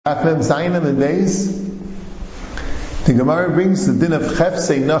Afem Zainam and Beis, the Gemara brings the din of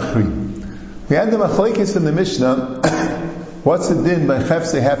Chefsei Nachri. We had the machlokes in the Mishnah. What's the din by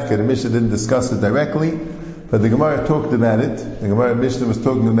Chefsei Hefker? The Mishnah didn't discuss it directly, but the Gemara talked about it. The Gemara Mishnah was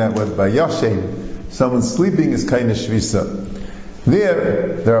talking about what by Yashem, someone sleeping is kind of shvisa.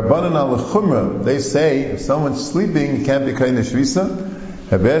 There are banan al chumra. They say if someone's sleeping, it can't be kind of shvisa.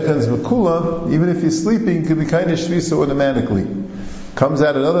 Haberchan's makula, even if he's sleeping, it could be kind of shvisa automatically. Comes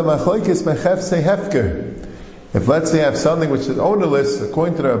out another machlokes by Chefsei Hefker. If let's say I have something which is ownerless,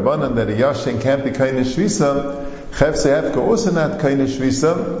 according to the Rabbanan that a yashin can't be kind of shvisa, Chefsei Hefker also not kind of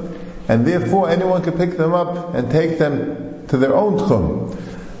shvisa, and therefore anyone can pick them up and take them to their own tchum.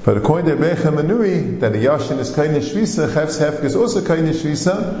 But according to Rebbe Menui, that a yashin is kind of shvisa, Chefsei Hefker is also kind of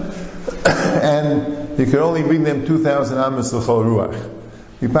shvisa, and you can only bring them 2,000 amas l'chol ruach.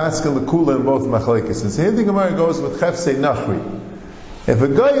 We paskel the kula in both machlokes. And so here the Gemara goes with Chefsei Nachri. If a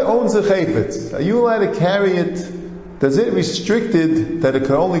guy owns a chayfetz, are you allowed to carry it? Does it restricted that it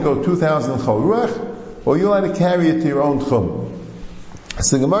can only go 2,000 chol ruach, or are you allowed to carry it to your own chum?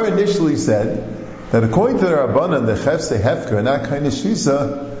 So the Gemara initially said that according to the Rabbanan, the Chefsei Hefker are not kind of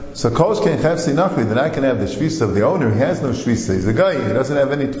shvisa, so kosh ken Chefsei Nachri, they're not going to have the shvisa of the owner. He has no shvisa. He's a guy. He doesn't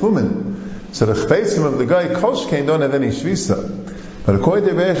have any tchumen. So the chayfetzim of the guy kosh ken don't have any shvisa. But according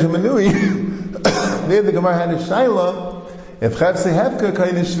to Rebbe Menui, there the Gemara had a shayla. If Chefsei Hefker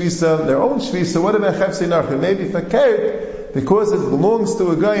kind of shvisa, their own shvisa, what about Chefsei Nachri? Maybe fakert, because it belongs to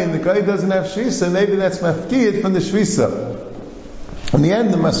a guy and the guy doesn't have shvisa, maybe that's mafkiyat from the shvisa. In the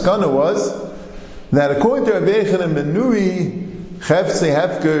end, the maskana was that according to Rabbi Yochanan ben Nuri, Chefsei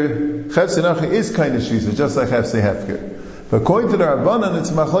Nachri is kind of shvisa, just like Chefsei Hefker. But according to the Rabbanan,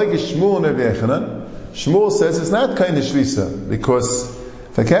 it's machlokes Shmuel and Rabbi Yochanan. Shmuel says it's not kind of shvisa, because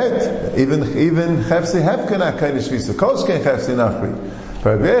fakert, even Chefsei Hefker not kind of shvisa. Kosh ken Chefsei Nachri.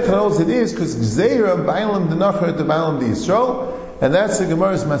 But Rabbi Yochanan knows it is because Gzeira bailam the Nachar to bailam the Yisrael, and that's the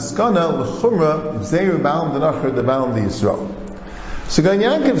Gemara's maskana l'chumra Gzeira bailam the Nachar to bailam the Yisrael. So Gan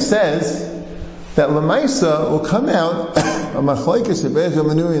Yaakov says that Lamaisa will come out a machlokes Rebbe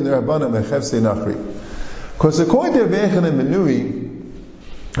Menui and the Rabbanan by Chefsei Nachri. Because according to Rebbe Menui,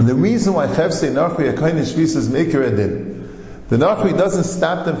 the reason why Chefsei Nachri are kind of shvisa is Meikar Adin. The Nachri doesn't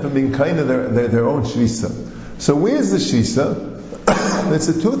stop them from being kind of their own shvisa. So where's the shvisa? It's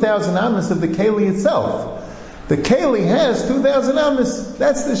the 2,000 amas of the keli itself. The keli has 2,000 amas.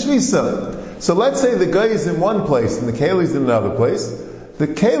 That's the shvisa. So let's say the guy is in one place and the keli is in another place. The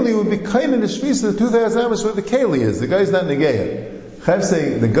keli would be kind of the shvisa, the 2,000 amas where the keli is. The guy's not negeya.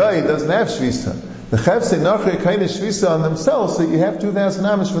 The guy doesn't have shvisa. The Chefsei Nachri are kind of shvisa on themselves, so you have 2,000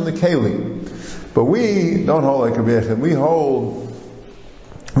 amas from the keli. But we don't hold like Rabbi Yochanan. We hold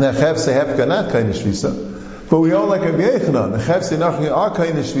that Chefsei Hefker not kind of shvisa, but we hold like Rabbi Yochanan. The Chefsei Nachri are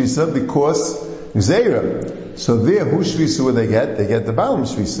kind of shvisa because Gzeira. So there, who shvisa will they get? They get the Baalam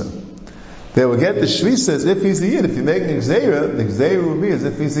shvisa. They will get the shvisa as if he's a yid. If you make the Gzeira will be as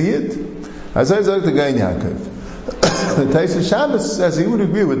if he's a yid. As I said to Gan Yaakov, the Taisa Shabbos says he would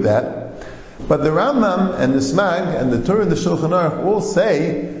agree with that. But the Rambam and the Smag and the Torah and the Shulchan Aruch all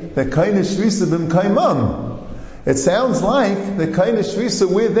say that kind of shvisa b'm kaimam. It sounds like the kind of shvisa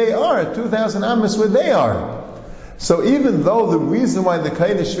where they are, 2,000 amas where they are. So even though the reason why the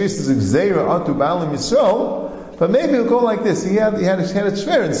kind of shvisa is gzeira atu ba'alam Yisrael, but maybe it'll go like this. He had a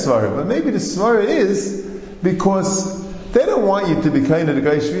shver in svara, but maybe the svara is because they don't want you to be kind of the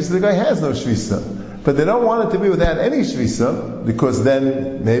guy shvisa. The guy has no shvisa. But they don't want it to be without any shvisa, because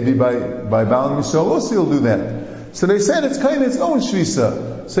then maybe by ba'alam Yisrael also you'll do that. So they said it's kind of its own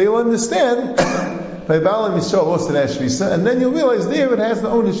shvisa. So you'll understand by ba'alam Yisrael also has shvisa, and then you'll realize there it has the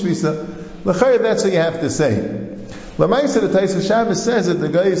own shvisa. L'chayr, that's what you have to say. L'maisa, the Taisa Shabbos says that the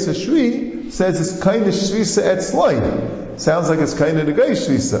guy Sashri says it's kind of shvisa at slide. Sounds like it's kind of the guy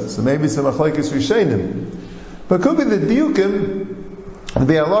shvisa. So maybe it's a machlokes rishenim. But could be the diukim.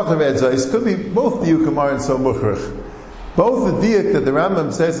 The halacha of Edzais could be both diukim are in so mukhrach. Both the diuk that the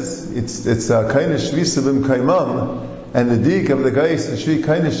Rambam says it's kind of shvisa b'm kaimam, and the diuk of the guy shvi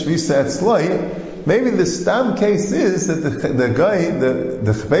kind of shvisa at slay. Maybe the stam case is that the guy,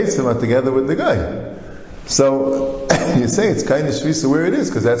 the chveitzim are together with the guy. So you say it's kind of shvisa where it is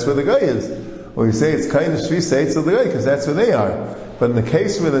because that's where the guy is, or you say it's kind of shvisa it's of the guy because that's where they are. But in the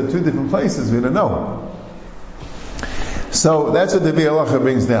case where they're two different places, we don't know. So that's what the Halacha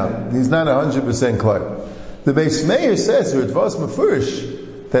brings down. He's not 100% clear. The Beis Meir says, or it was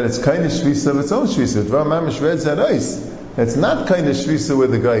mafurish, that it's kind of shvisa of its own shvisa. It was mamish red zanais. It's not kind of shvisa where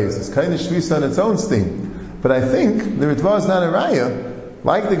the guy is. It's kind of shvisa on its own steam. But I think the Ritva is not a raya.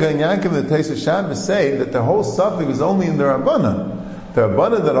 Like the Gan Yaakov and the Taisa Shabbos say that the whole suffix is only in the Rabbanan. the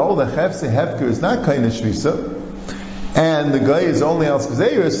Rabbanan that hold that Chefse Hefker is not kind of Shvisa, and the guy is only al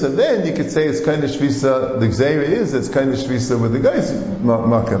Gzeira, so then you could say it's kind of Shvisa, the Gzeira is, it's kind of Shvisa with the guy's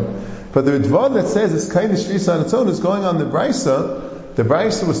Makam. But the Ritva that says it's kind of Shvisa on its own is going on the Brisa. The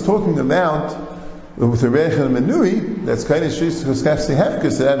Brisa was talking about with the Rechen and Menui, that's kind of Shvisa because Chefse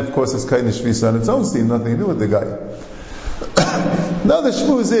Hefker, so that of course is kind of Shvisa on its own, so nothing to do with the guy. Now the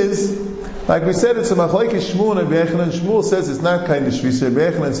Shmuz is, like we said, it's a Machlekes Shmuel and Rechen, and Shmuel says it's not kind of Shvisa,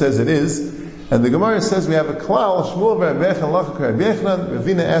 Rechen says it is, and the Gemara says we have a klal, Shmuel Rechen, Lachak Rechen,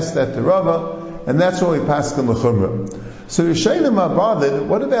 Ravina asked that to Rava, and that's why we pass on the Chumrah. So Rishonim are bothered,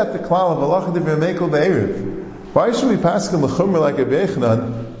 what about the klal of Halacha Divrei Mekel Be'erev? Why should we pass on the Chumrah like a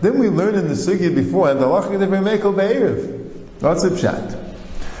Rechen? Then we learned in the Sugya before, and the Halacha Divrei Mekel Be'erev. What's the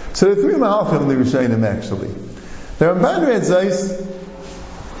pshat? So the three Mahalchim in the Rishonim actually. The Ramban read Zeis,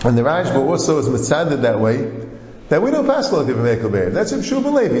 and the Rashba also is mitzaded that way, that we don't pass like Divrei Mekel Be'erev. That's what Shub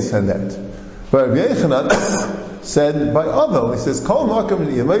Levi said that. But Rabbi Yechanan said by Ovel, he says, Kol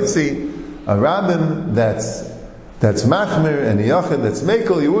Makam, you might see a rabbin that's Machmir and a Yachid that's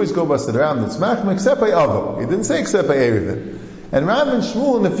Mekel, you always go by the rabbin that's Machmir, except by Ovel. He didn't say except by Erevin. And Rav and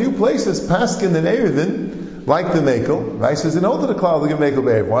Shmuel in a few places paskin and Erevin like the Mekel. Right? He says, in order to call the Mekel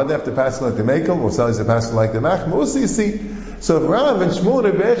Be'erev, why do they have to pass like the Mekel? Or sometimes they pass like the Machmir. Also you see, so if Rav and Shmuel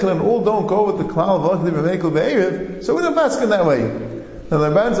and Rabbi Yechanan all don't go with the klal of the Mekel Be'erev, so we don't paskin that way. Now the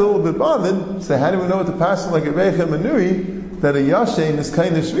Ramban's a little bit bothered, so how do we know what to pass like a Recha Menuri, that a Yashin is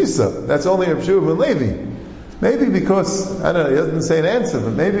kind of Shvisa? That's only Reb Shua ben Levi. Maybe because, I don't know, he doesn't say an answer,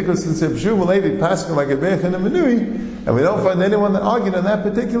 but maybe because since Reb Shua ben Levi passed like a Recha Menuri, and we don't find anyone that argued on that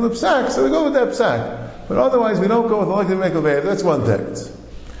particular psak, so we go with that psak. But otherwise we don't go with like the Mekel Be'erev. That's one text.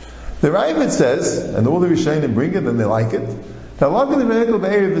 The Ravid says, and all the Rishonim bring it and they like it, that like the Mekel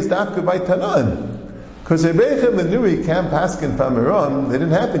Be'erev is dafka by Tanan. Because Rebechem and Nuri can't pass in Famiron, they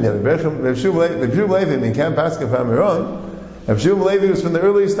didn't happen yet. Reb Shua Levi can't pass in Famiron. Reb Shua Levi was from the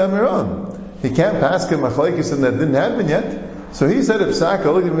earliest Famiron. He can't pass in Machlekes and that didn't happen yet. So he said, Psaka,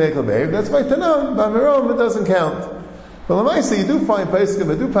 look at Mekel Be'erev, that's by Tanan. Famiron, it doesn't count. Well, Lamaisa, you do find Pesachim,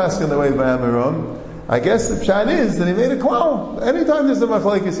 but do pass in the way by Famiron. I guess the pshat is that he made a klal. Anytime there's a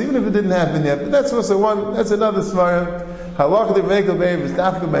Machlekes, even if it didn't happen yet, but that's also one, that's another svara. Halach the Mekel Be'erev is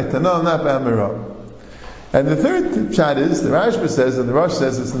dafka by Tanan, not by Famiron. And the third pshat is, the Rashba says, and the Rosh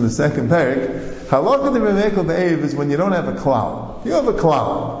says this in the second parak, Halakha the Mekel Be'erev is when you don't have a klal. You have a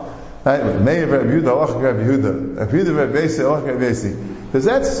klal. Right? Meir Rabbi Yehuda, Halakha Rabbi Yehuda. Rabbi Yehuda, Rabbi Yesi, Halakha Rabbi Yesi. Does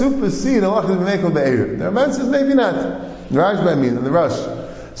that supersede Halakha the Mekel Be'erev? The Ramban says maybe not. The Rashba and the Rosh.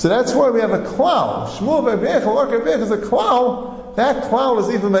 So that's why we have a klal. Shmuel Rabbi Yechel, Halakha Rabbi Yechel is a klal. That klal is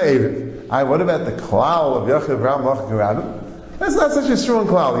even Be'erev. What about the klal of Yachav Ram Halakha Rabbi? That's not such a strong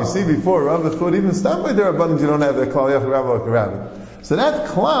klal. You see, before Rav thought even stop by their abundance, you don't have that klal Yachar Rav Rav. So that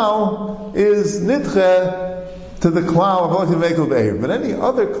klal is nitche to the klal of Lachak Mekel Be'erev. But any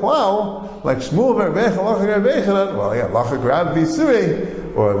other klal, like Shmuel Verbech, Lachak Rebbechanan, well, yeah, Lachak Rav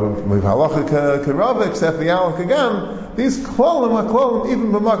B'Surei, or Halacha Karav, except the Al Kagam, these klalim are klalim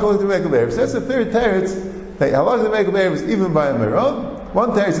even by Lachak Mekel Be'erev. So that's the third teretz that Lachak Mekel Be'erev is even by a Meron.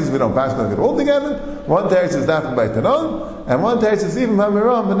 One teretz says we don't pass it all together. One teretz is dafka by Tanon, and one teretz is even by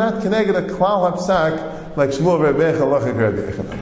Meron, but not connected a klal hapsak like Shmuel Rebbecha Lachak Rebbecha.